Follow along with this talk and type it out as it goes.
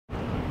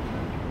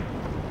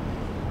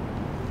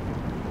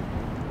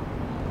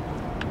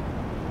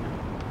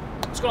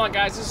What's going on,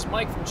 guys? This is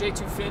Mike from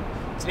J2 Fit.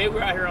 Today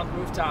we're out here on the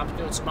rooftops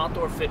doing some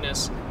outdoor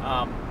fitness,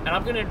 and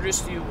I'm going to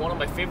introduce to you one of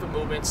my favorite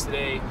movements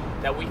today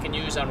that we can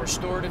use on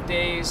restorative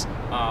days,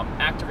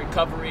 active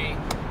recovery,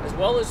 as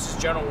well as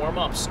just general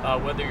warm-ups,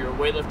 whether you're a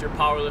weightlifter,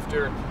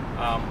 powerlifter,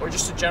 or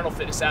just a general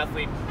fitness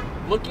athlete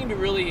looking to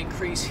really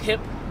increase hip,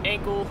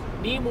 ankle,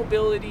 knee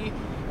mobility,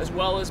 as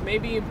well as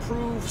maybe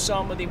improve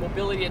some of the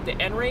mobility at the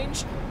end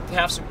range to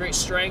have some great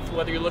strength,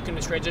 whether you're looking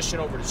to transition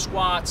over to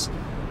squats,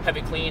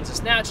 heavy cleans and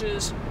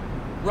snatches,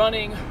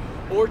 running,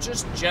 or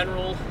just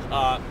general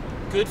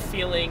good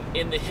feeling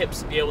in the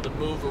hips to be able to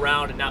move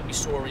around and not be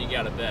sore when you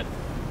get out of bed.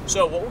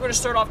 So what we're going to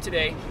start off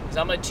today is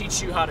I'm going to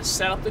teach you how to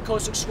set up the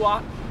Cossack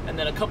Squat, and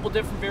then a couple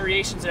different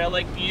variations that I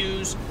like to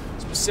use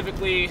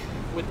specifically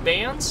with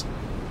bands,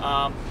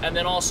 and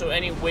then also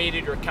any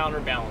weighted or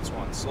counterbalance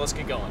ones. So let's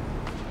get going.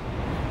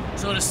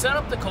 So to set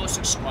up the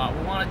Cossack Squat,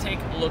 we want to take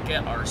a look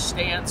at our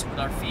stance with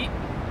our feet.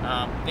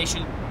 They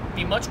should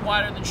be much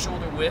wider than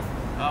shoulder width.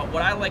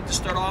 What I like to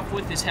start off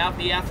with is have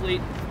the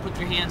athlete put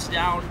their hands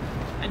down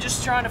and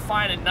just trying to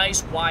find a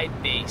nice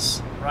wide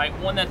base, right?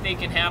 One that they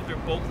can have their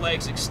both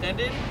legs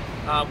extended,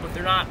 but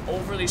they're not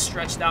overly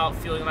stretched out,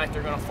 feeling like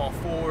they're gonna fall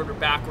forward or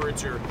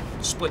backwards or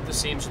split the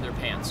seams of their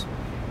pants.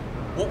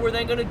 What we're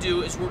then gonna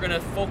do is we're gonna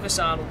focus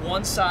on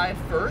one side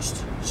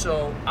first.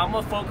 So I'm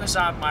gonna focus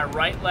on my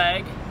right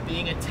leg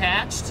being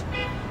attached.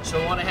 So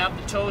I wanna have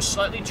the toes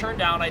slightly turned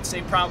down. I'd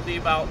say probably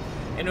about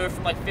anywhere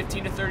from like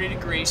 15 to 30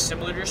 degrees,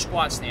 similar to your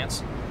squat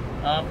stance.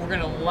 We're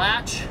gonna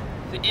latch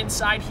the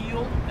inside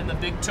heel and the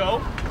big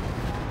toe,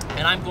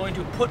 and I'm going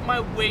to put my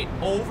weight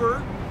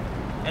over,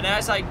 and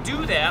as I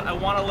do that, I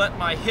wanna let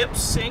my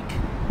hips sink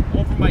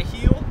over my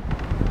heel,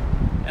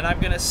 and I'm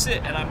gonna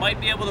sit, and I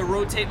might be able to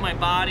rotate my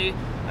body.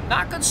 I'm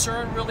not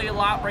concerned really a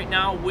lot right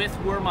now with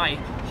where my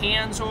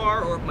hands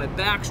are or if my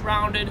back's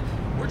rounded.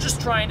 We're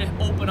just trying to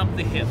open up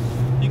the hip.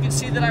 You can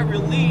see that I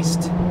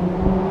released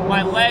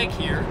my leg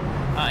here,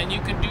 and you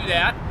can do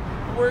that.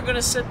 We're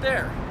gonna sit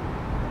there.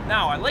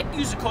 Now, I like to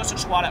use the Cossack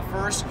Squat at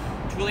first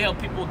to really help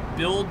people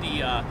build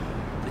the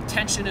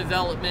tension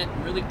development,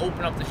 and really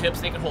open up the hips.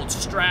 They can hold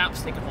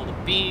straps, they can hold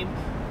a beam,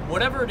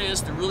 whatever it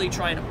is, to really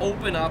try and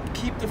open up,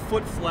 keep the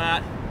foot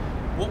flat.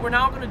 What we're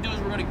now gonna do is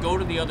we're gonna go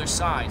to the other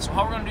side. So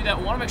how we're gonna do that,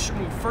 we wanna make sure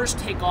when we first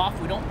take off,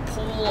 we don't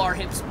pull our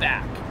hips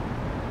back,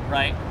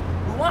 right?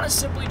 We wanna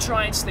simply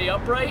try and stay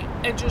upright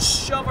and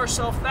just shove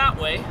ourselves that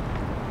way,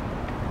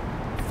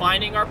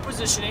 finding our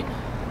positioning,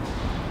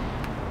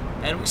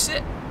 and we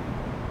sit.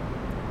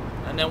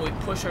 And then we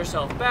push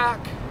ourselves back.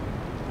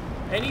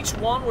 And each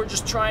one, we're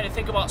just trying to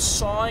think about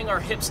sawing our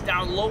hips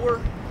down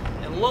lower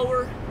and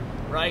lower,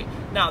 right?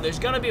 Now, there's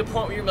gonna be a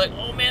point where you're like,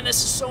 oh man,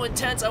 this is so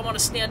intense, I wanna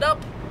stand up.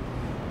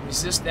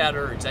 Resist that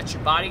urge. That's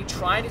your body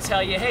trying to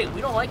tell you, hey, we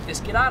don't like this,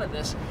 get out of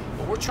this.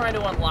 But we're trying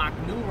to unlock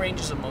new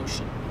ranges of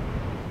motion.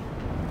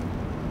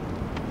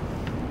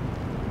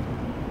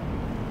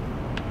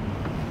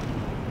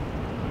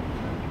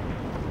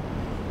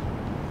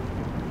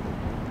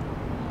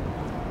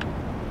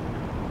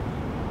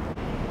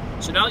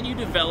 So now you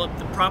develop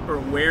the proper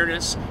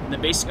awareness and the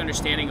basic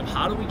understanding of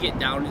how do we get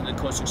down into the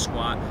Cossack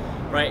Squat,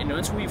 right? And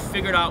once we've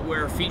figured out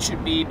where our feet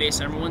should be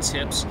based on everyone's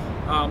hips,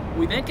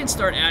 we then can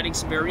start adding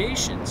some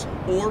variations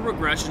or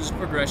regressions,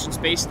 progressions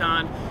based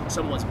on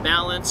someone's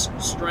balance,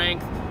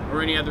 strength,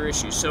 or any other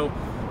issues. So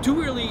two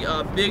really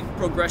big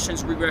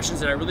progressions, regressions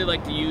that I really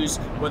like to use,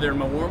 whether in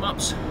my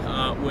warm-ups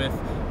with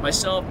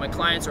myself, my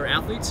clients, or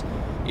athletes,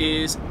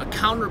 is a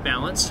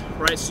counterbalance,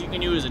 right? So you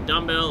can use a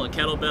dumbbell, a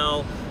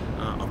kettlebell,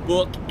 a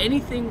book,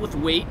 anything with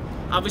weight.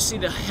 Obviously,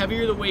 the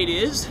heavier the weight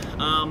is,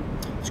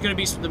 there's going to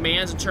be some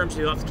demands in terms of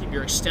you have to keep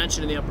your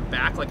extension in the upper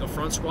back like a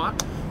front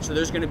squat. So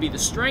there's going to be the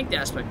strength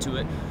aspect to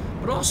it.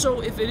 But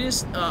also, if it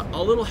is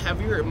a little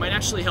heavier, it might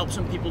actually help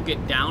some people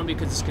get down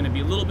because it's going to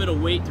be a little bit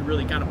of weight to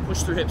really kind of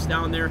push their hips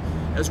down there,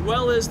 as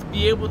well as to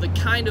be able to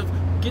kind of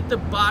get the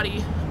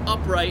body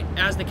upright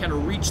as they kind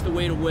of reach the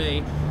weight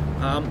away.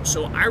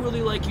 So I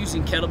really like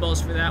using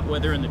kettlebells for that,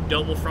 whether in the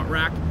double front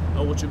rack,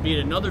 which would be in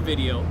another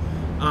video.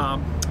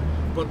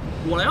 But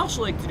what I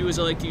also like to do is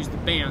I like to use the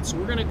bands. So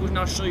we're going to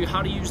now show you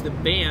how to use the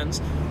bands,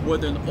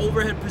 whether in the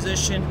overhead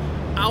position,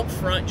 out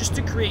front, just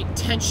to create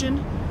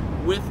tension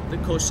with the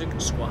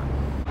Cossack Squat.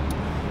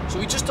 So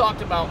we just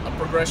talked about a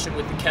progression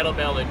with the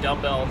kettlebell and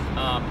dumbbell,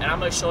 and I'm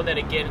going to show that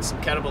again in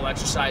some kettlebell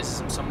exercises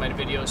in some of my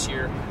videos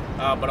here.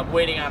 But I'm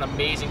waiting on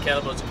amazing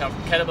kettlebells to come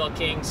from Kettlebell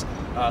Kings,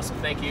 so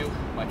thank you,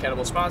 my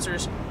kettlebell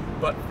sponsors.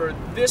 But for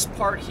this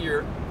part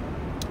here,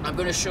 I'm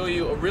going to show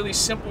you a really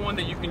simple one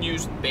that you can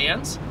use with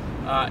bands.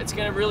 It's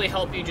going to really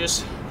help you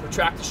just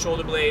retract the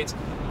shoulder blades,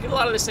 get a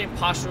lot of the same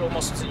postural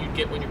muscles that you'd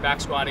get when you're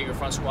back squatting or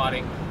front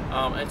squatting.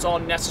 And it's all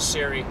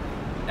necessary.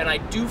 And I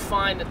do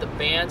find that the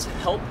bands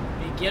help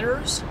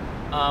beginners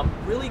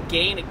really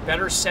gain a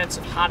better sense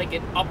of how to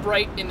get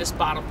upright in this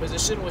bottom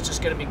position, which is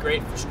going to be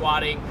great for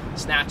squatting,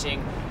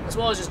 snatching, as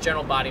well as just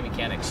general body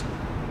mechanics.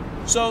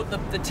 So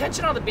the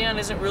tension on the band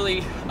isn't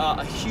really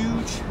a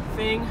huge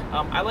thing.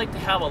 I like to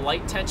have a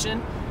light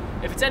tension.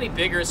 If it's any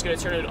bigger, it's going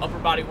to turn into an upper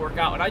body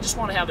workout, and I just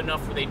want to have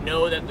enough where they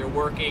know that they're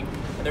working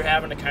and they're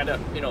having to kind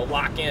of, you know,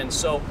 lock in.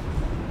 So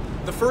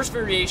the first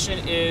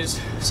variation is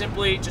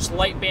simply just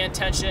light band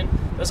tension.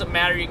 Doesn't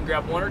matter, you can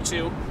grab one or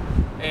two,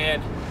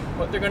 and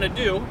what they're going to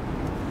do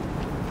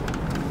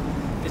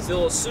is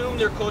they'll assume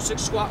their Cossack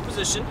squat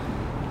position,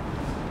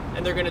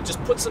 and they're going to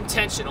just put some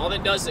tension. All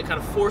that does is it kind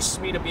of forces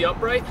me to be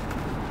upright,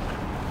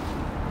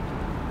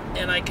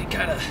 and I can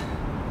kind of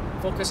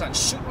focus on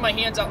shooting my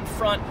hands out in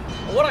front.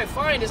 And what I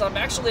find is I'm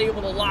actually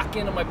able to lock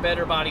into my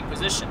better body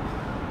position,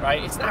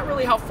 right? It's not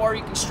really how far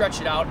you can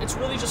stretch it out. It's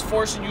really just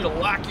forcing you to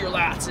lock your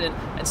lats in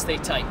and stay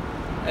tight.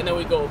 And then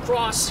we go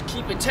across,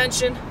 keep in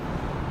tension,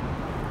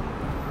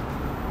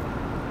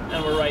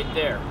 and we're right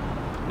there.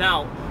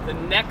 Now, the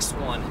next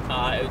one,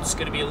 it's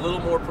going to be a little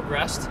more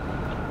progressed,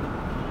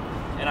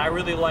 and I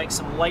really like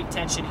some light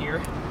tension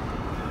here,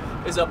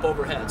 is up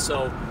overhead.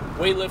 So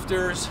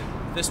weightlifters,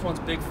 this one's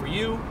big for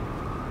you.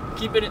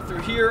 Keeping it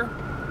through here,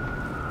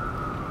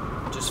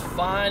 just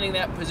finding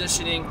that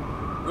positioning,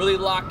 really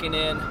locking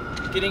in,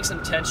 getting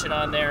some tension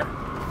on there,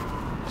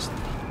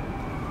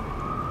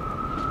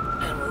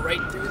 and we're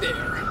right through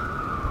there.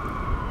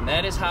 And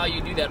that is how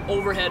you do that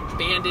overhead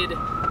banded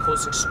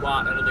Cossack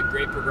squat, another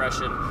great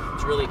progression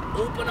to really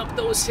open up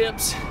those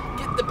hips,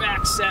 get the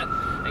back set,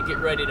 and get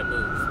ready to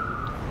move.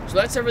 So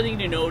that's everything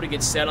you know to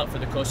get set up for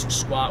the Cossack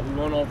squat. We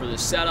went over the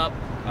setup,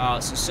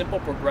 some simple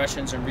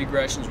progressions and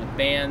regressions with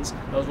bands,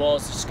 as well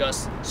as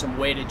discuss some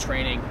weighted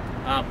training.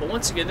 But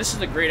once again, this is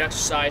a great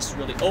exercise to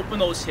really open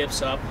those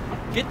hips up,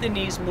 get the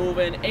knees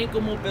moving, ankle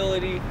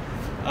mobility,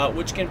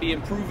 which can be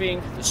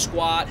improving the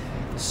squat,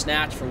 the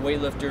snatch for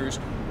weightlifters,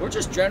 or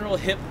just general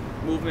hip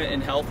movement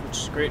and health, which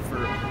is great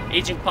for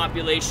aging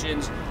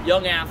populations,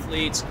 young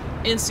athletes,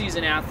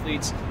 in-season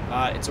athletes.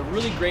 It's a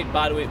really great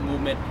bodyweight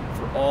movement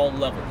for all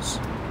levels.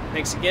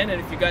 Thanks again, and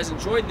if you guys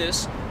enjoyed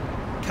this,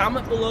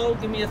 comment below,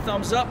 give me a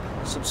thumbs up,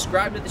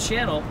 subscribe to the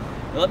channel,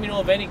 and let me know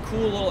of any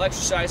cool little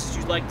exercises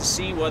you'd like to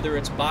see, whether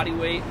it's body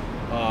weight,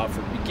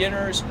 for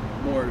beginners,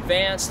 more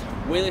advanced,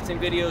 weightlifting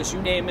videos,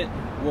 you name it,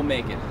 we'll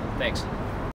make it. Thanks.